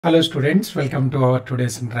Hello students, welcome to our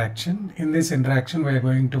today's interaction. In this interaction, we are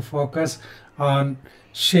going to focus on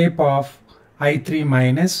shape of I3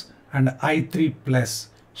 minus and I3 plus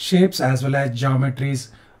shapes as well as geometries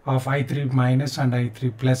of I3 minus and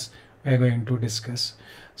I3 plus we are going to discuss.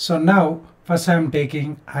 So now first I am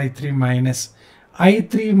taking I3 minus.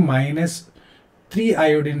 I3 minus 3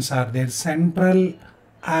 iodines are there. Central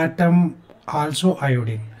atom also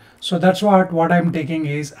iodine. So that's what I'm taking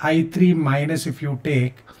is I3 minus. If you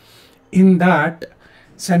take in that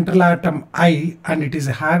central atom I and it is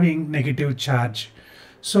having negative charge.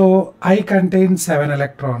 So I contains 7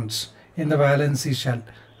 electrons in the valency shell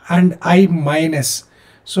and I minus.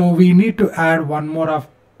 So we need to add one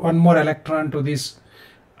more electron to this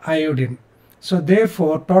iodine. So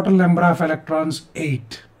therefore total number of electrons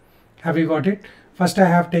 8. Have you got it? First I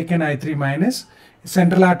have taken I3 minus.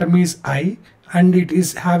 Central atom is I and it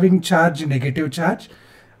is having charge, negative charge.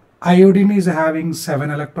 Iodine is having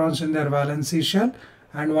 7 electrons in their valency shell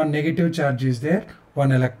and one negative charge is there,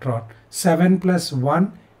 1 electron. 7 plus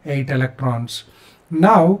 1, 8 electrons.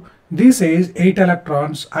 Now this is 8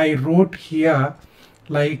 electrons. I wrote here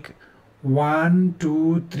like 1,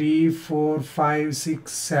 2, 3, 4, 5,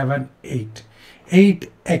 6, 7, 8.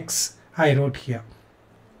 8x I wrote here.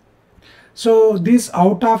 So this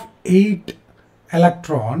out of 8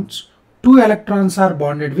 electrons, 2 electrons are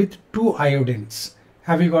bonded with 2 iodines.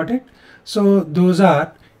 Have you got it? So those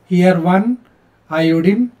are here one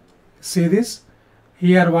iodine. See this?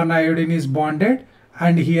 Here one iodine is bonded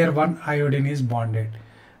and here one iodine is bonded.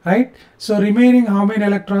 Right? So remaining how many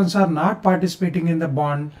electrons are not participating in the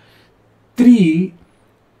bond? 3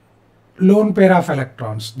 lone pair of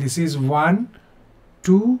electrons. This is 1,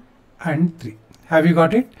 2 and 3. Have you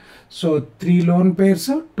got it? So 3 lone pairs,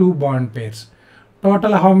 2 bond pairs.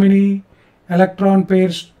 Total how many electron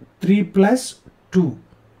pairs? 3 plus 2,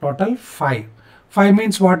 total 5. 5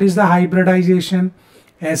 means what is the hybridization?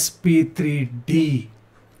 sp3d.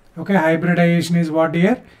 Okay, hybridization is what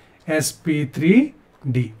here?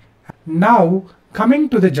 sp3d. Now coming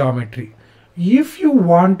to the geometry. If you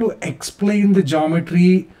want to explain the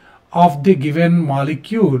geometry of the given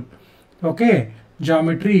molecule, okay,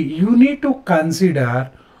 geometry, you need to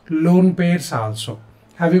consider lone pairs also.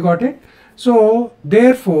 Have you got it? So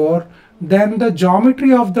therefore then the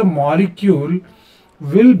geometry of the molecule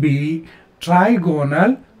will be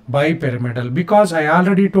trigonal bipyramidal, because I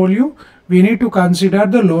already told you we need to consider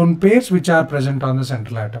the lone pairs which are present on the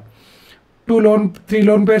central atom. 3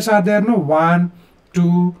 lone pairs are there, no? 1,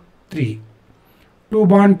 2, 3. 2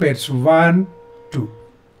 bond pairs, 1, 2.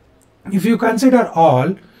 If you consider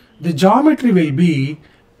all, the geometry will be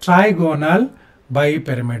trigonal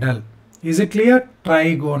bipyramidal. Is it clear?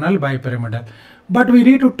 Trigonal bipyramidal. But we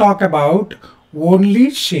need to talk about only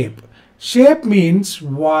shape. Shape means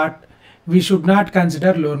what? We should not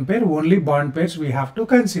consider lone pair, only bond pairs we have to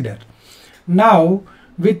consider. Now,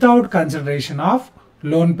 without consideration of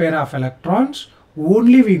lone pair of electrons,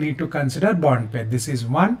 only we need to consider bond pair. This is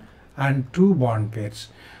 1 and 2 bond pairs.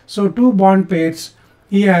 So 2 bond pairs,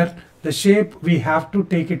 here the shape we have to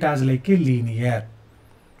take it as like a linear.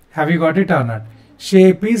 Have you got it or not?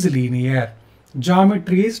 Shape is linear.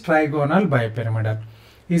 Geometry is trigonal bipyramidal.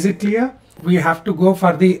 Is it clear? We have to go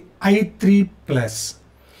for the I3 plus.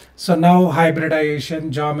 So now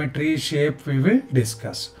hybridization, geometry, shape we will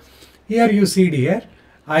discuss. Here you see here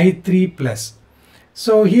I3 plus.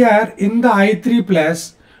 So here in the I3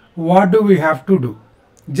 plus, what do we have to do?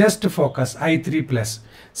 Just focus I3 plus.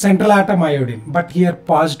 Central atom iodine, but here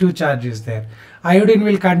positive charge is there. Iodine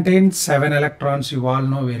will contain 7 electrons, you all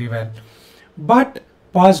know very well. But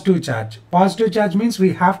positive charge. Positive charge means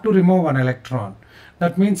we have to remove 1 electron.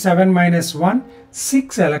 That means 7 minus 1,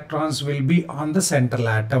 6 electrons will be on the central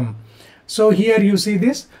atom. So here you see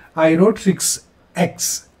this, I wrote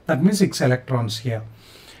 6x. That means 6 electrons here.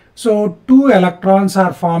 So 2 electrons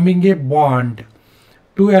are forming a bond.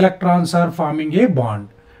 2 electrons are forming a bond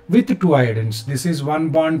with 2 iodines. This is 1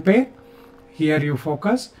 bond pair. Here you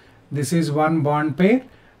focus. This is 1 bond pair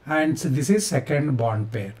and this is second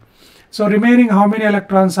bond pair. So remaining how many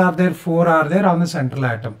electrons are there? 4 are there on the central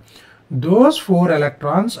atom. Those 4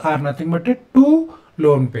 electrons are nothing but 2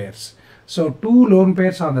 lone pairs. So 2 lone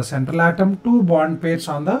pairs on the central atom, 2 bond pairs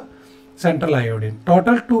on the central iodine.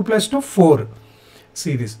 Total 2 plus 2, 4.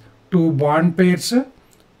 See this, 2 bond pairs, 2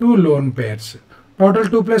 lone pairs. Total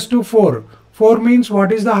 2 plus 2, 4. 4 means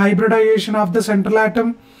what is the hybridization of the central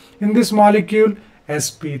atom in this molecule?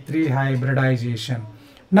 sp3 hybridization.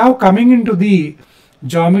 Now coming into the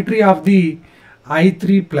geometry of the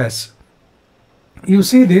I3 plus. You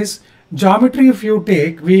see this geometry if you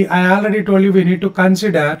take, I already told you we need to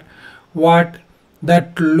consider what?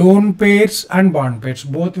 that lone pairs and bond pairs,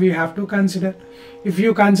 both we have to consider. If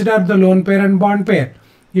you consider the lone pair and bond pair,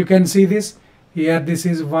 you can see this here, this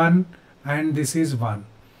is 1 and this is 1,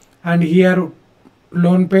 and here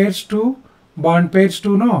lone pairs 2, bond pairs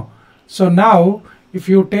 2, no. So now if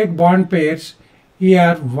you take bond pairs,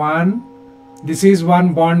 here 1, this is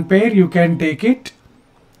one bond pair, you can take it,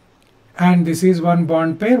 and this is one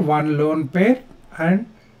bond pair, one lone pair and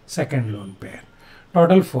second lone pair,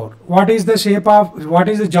 total 4. What is the shape of, what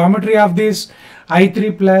is the geometry of this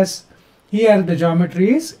I3 plus? Here the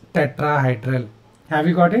geometry is tetrahedral. Have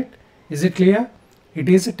you got it? Is it clear? It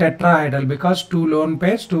is tetrahedral because 2 lone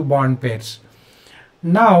pairs, 2 bond pairs.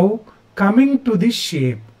 Now coming to the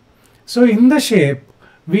shape. So in the shape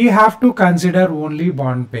we have to consider only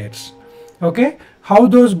bond pairs. Okay, how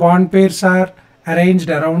those bond pairs are arranged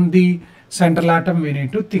around the central atom, we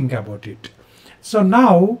need to think about it. So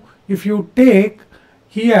now if you take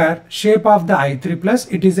here shape of the I3 plus,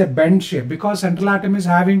 it is a bent shape because central atom is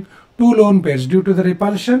having 2 lone pairs. Due to the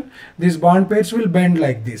repulsion, these bond pairs will bend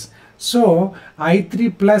like this. So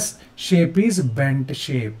I3 plus shape is bent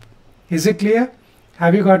shape. Is it clear?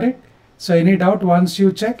 Have you got it? So any doubt, once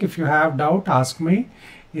you check, if you have doubt, ask me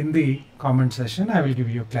in the comment section. I will give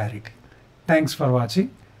you clarity. Thanks for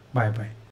watching. Bye bye.